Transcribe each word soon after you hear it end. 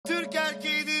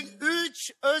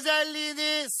üç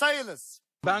özelliğini sayınız.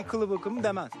 Ben kılı bakımı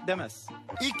demez.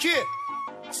 2.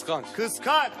 Kıskanç.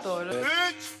 Kıskanç. Doğru. 3.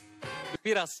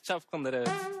 Biraz çapkındır evet.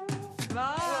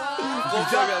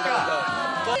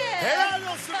 Helal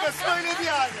olsun be, söyledi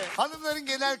yani. Hanımların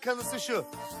genel kanısı şu.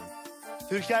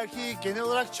 Türk erkeği genel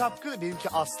olarak çapkın, benimki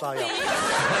asla yapmıyor.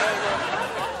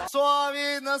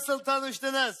 Suavi, nasıl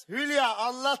tanıştınız? Hülya,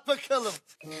 anlat bakalım.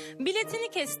 Biletini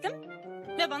kestim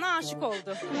ve bana aşık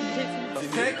oldu.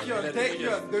 Tek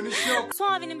yön, dönüş yok.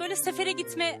 Suavi'nin böyle sefere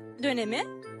gitme dönemi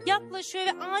yaklaşıyor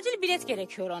ve acil bilet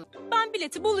gerekiyor ona. Ben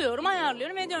bileti buluyorum,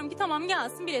 ayarlıyorum ve diyorum ki tamam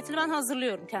gelsin, biletini ben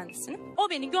hazırlıyorum kendisini. O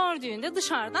beni gördüğünde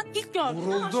dışarıdan ilk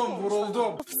gördüğümde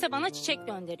Vuruldum. ofise bana çiçek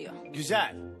gönderiyor.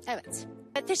 Güzel. Evet.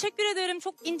 Teşekkür ederim,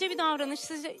 çok ince bir davranış,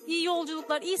 size iyi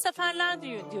yolculuklar, iyi seferler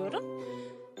diyorum.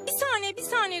 Bir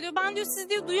saniye diyor, ben diyor sizi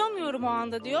diyor duyamıyorum o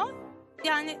anda diyor.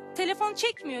 Yani telefon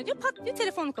çekmiyor diyor, pat diyor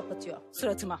telefonu kapatıyor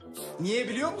suratıma. Niye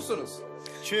biliyor musunuz?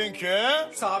 Çünkü...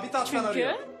 Sabit hattan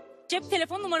arıyor. Cep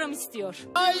telefon numaramı istiyor.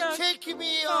 Ay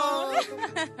çekmiyor.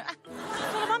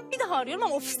 Sonra ben bir daha arıyorum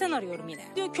ama ofisten arıyorum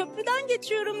yine. Diyor köprüden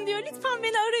geçiyorum diyor, lütfen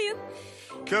beni arayın.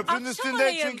 Köprünün Akşam üstünde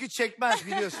arayın. çünkü çekmez,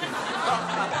 biliyorsun.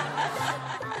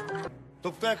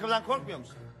 Topuklu ayakkabıdan korkmuyor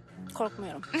musun?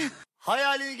 Korkmuyorum.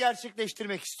 Hayalini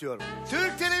gerçekleştirmek istiyorum.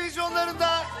 Türk televizyonlarında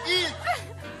ilk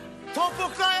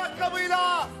topuklu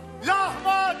ayakkabıyla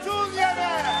lahmacun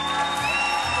yeme.